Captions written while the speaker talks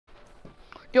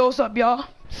Yo, what's up, y'all?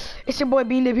 It's your boy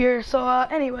Bean Dip here. So,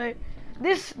 anyway,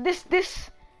 this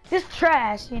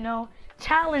trash, you know,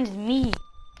 challenged me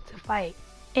to fight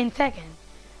in Tekken.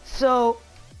 So,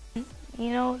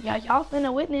 you know, y'all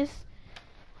finna witness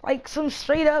like some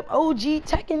straight up OG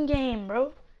Tekken game,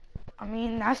 bro. I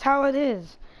mean, that's how it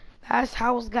is. That's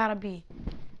how it's gotta be.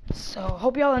 So,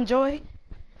 hope y'all enjoy.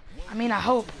 I mean, I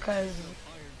hope, cause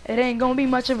it ain't gonna be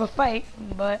much of a fight,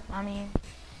 but I mean.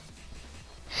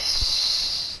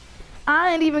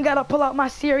 I ain't even gotta pull out my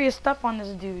serious stuff on this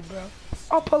dude, bro.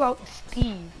 I'll pull out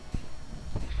Steve.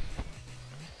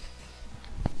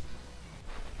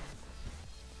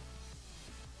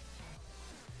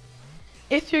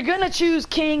 If you're gonna choose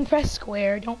King, press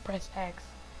square, don't press X.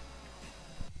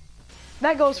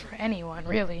 That goes for anyone,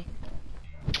 really.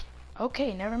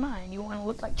 Okay, never mind. You wanna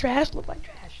look like trash? Look like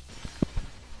trash.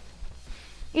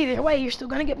 Either way, you're still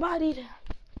gonna get bodied.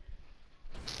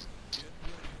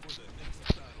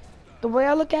 The way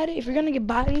I look at it, if you're gonna get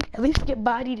bodied, at least get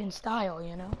bodied in style,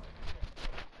 you know?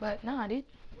 But nah, dude.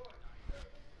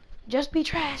 Just be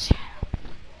trash.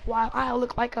 While I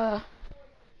look like a...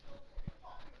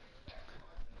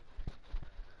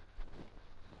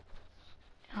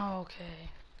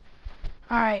 Okay.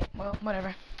 Alright, well,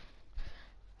 whatever.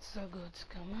 So good to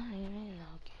come on,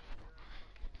 okay.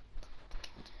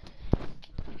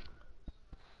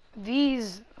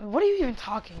 These... What are you even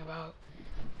talking about?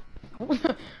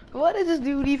 What is this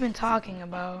dude even talking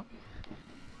about?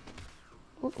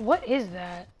 What is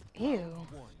that? Ew.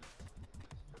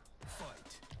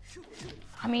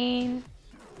 I mean...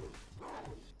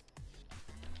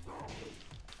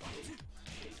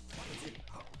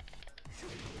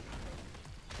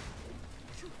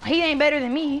 He ain't better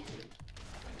than me.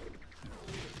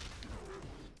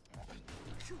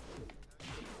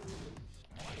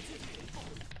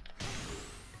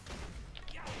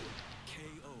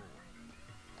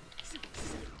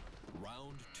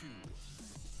 Round 2.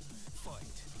 Fight.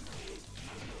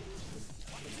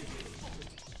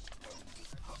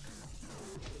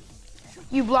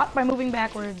 You block by moving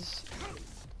backwards.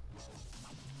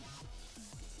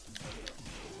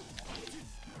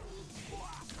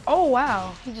 Oh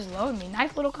wow, he just loaded me.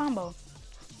 Nice little combo.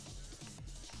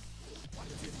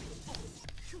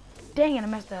 Dang it, I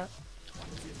messed up.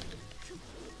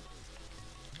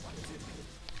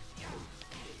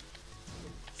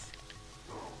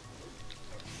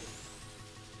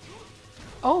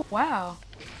 Oh wow.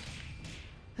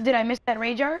 Did I miss that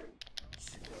rage art?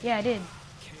 Yeah, I did.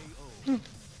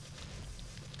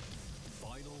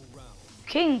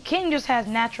 King just has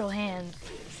natural hands.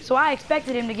 So I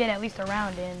expected him to get at least a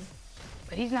round in.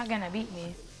 But he's not gonna beat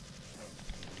me.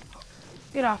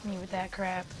 Get off me with that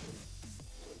crap.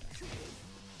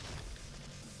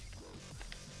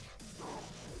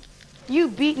 You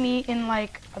beat me in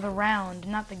like the round,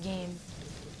 not the game.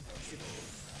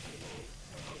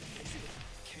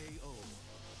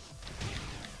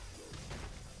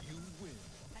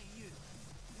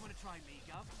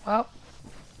 Well,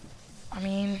 I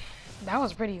mean, that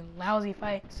was a pretty lousy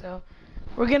fight, so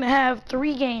we're gonna have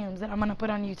 3 games that I'm gonna put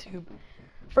on YouTube.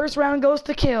 First round goes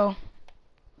to kill.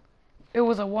 It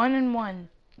was a 1-1.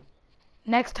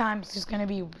 Next time it's just gonna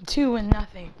be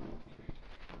 2-0.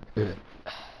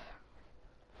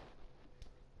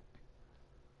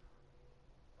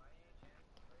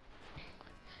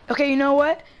 Okay, you know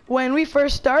what? When we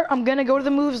first start, I'm gonna go to the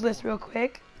moves list real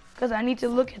quick, cause I need to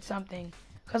look at something.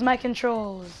 Cause my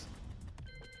controls.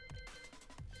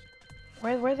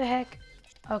 Where the heck?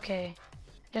 Okay,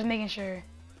 just making sure.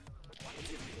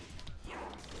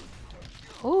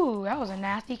 Ooh, that was a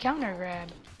nasty counter grab.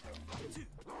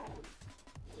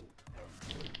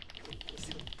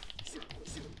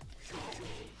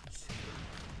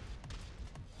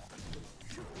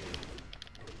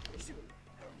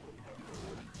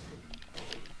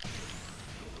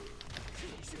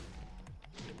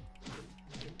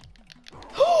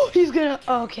 He's gonna,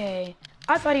 okay.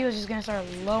 I thought he was just gonna start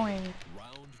lowing.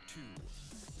 Round 2.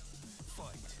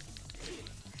 Fight.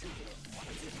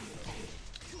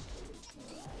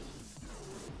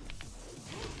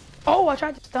 Oh, I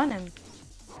tried to stun him.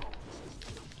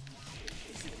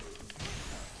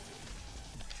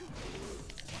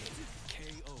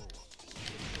 KO.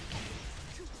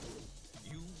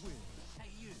 You win.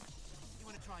 Hey you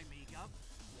wanna try me, Gov?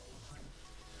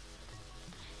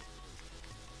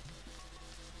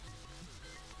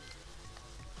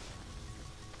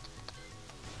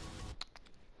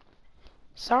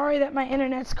 Sorry that my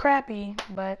internet's crappy,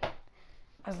 but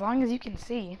as long as you can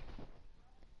see.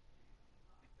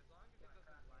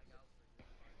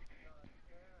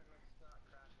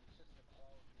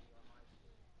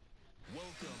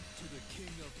 Welcome to the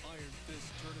King of Iron Fist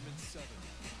Tournament 7.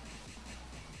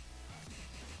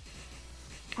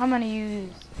 I'm gonna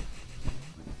use.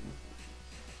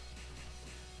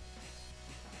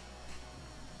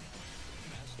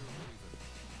 Master Raven.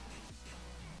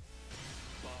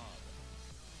 Bob.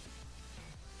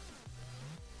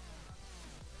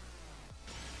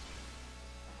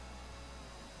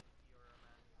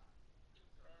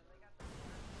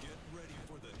 Get ready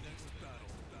for the next battle.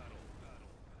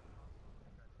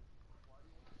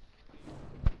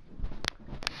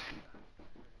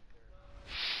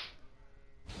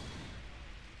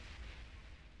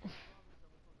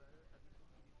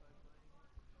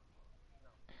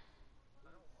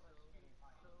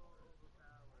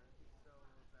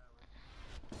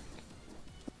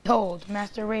 Behold,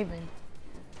 Master Raven.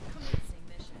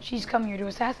 She's come here to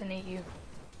assassinate you.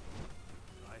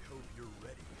 I hope you're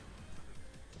ready.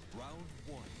 Round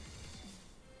 1.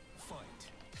 Fight.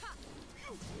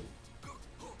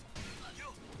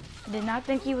 I did not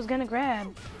think he was gonna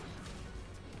grab.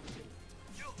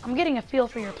 I'm getting a feel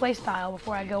for your playstyle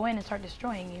before I go in and start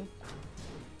destroying you.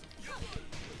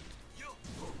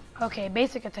 Okay,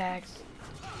 basic attacks.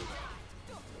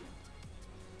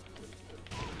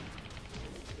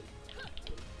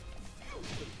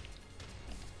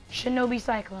 Shinobi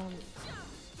Cyclone.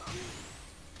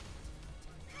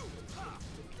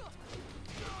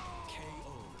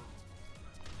 KO.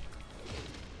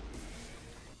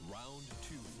 Round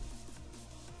 2.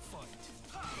 Fight.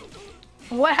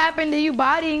 What happened to you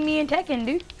bodying me in Tekken,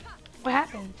 dude? What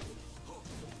happened?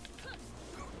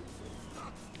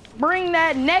 Bring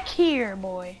that neck here,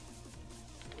 boy.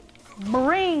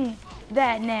 Bring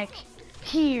that neck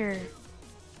here.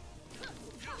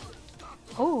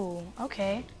 Oh,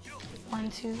 okay. 1,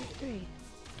 2, 3.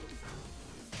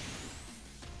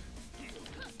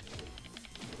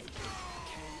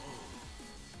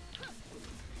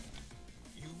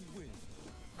 You win.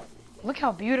 Look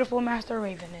how beautiful Master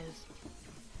Raven is.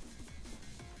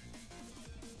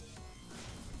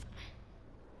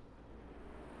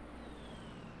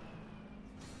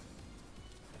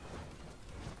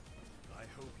 I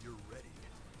hope you're ready.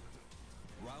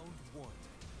 Round 1.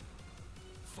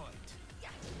 Fight.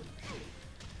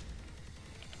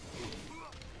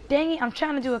 Dang it, I'm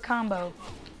trying to do a combo.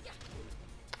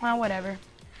 Well, whatever.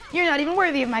 You're not even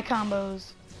worthy of my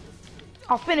combos.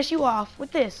 I'll finish you off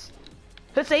with this.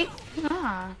 Let's 8.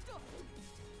 Ah.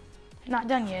 Not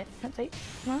done yet. Let's 8.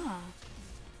 Ah.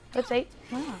 Let's 8.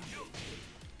 Ah.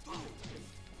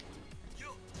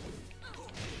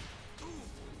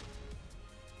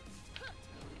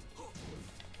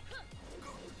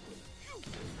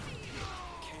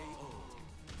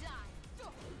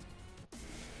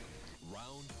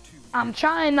 Round 2. I'm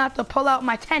trying not to pull out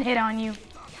my 10 hit on you.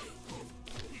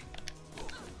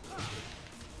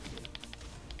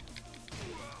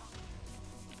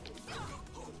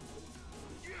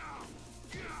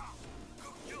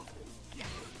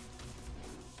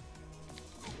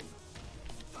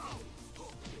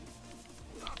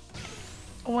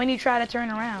 When you try to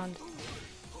turn around.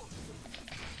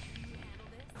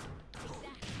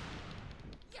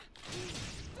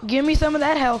 Give me some of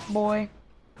that health, boy.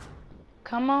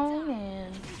 Come on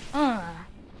in.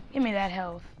 Give me that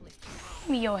health. Give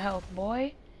me your health,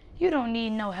 boy. You don't need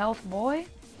no health, boy.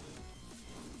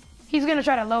 He's gonna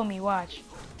try to low me, watch.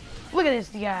 Look at this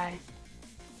guy.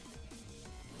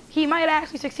 He might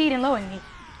actually succeed in lowering me.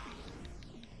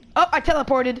 Oh, I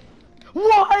teleported.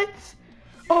 What?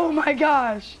 Oh my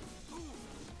gosh.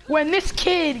 When this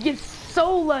kid gets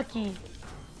so lucky.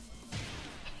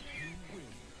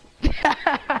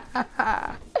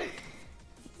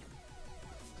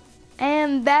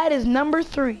 And that is number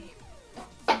 3.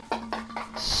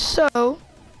 So,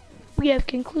 we have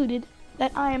concluded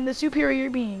that I am the superior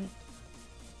being.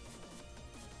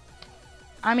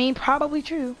 I mean, probably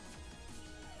true.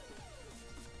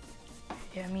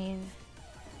 Yeah, I mean,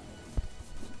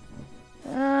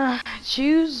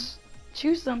 choose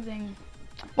something.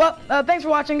 Well, thanks for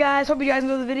watching, guys. Hope you guys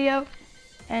enjoyed the video.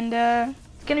 And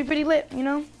it's gonna be pretty lit, you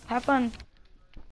know? Have fun.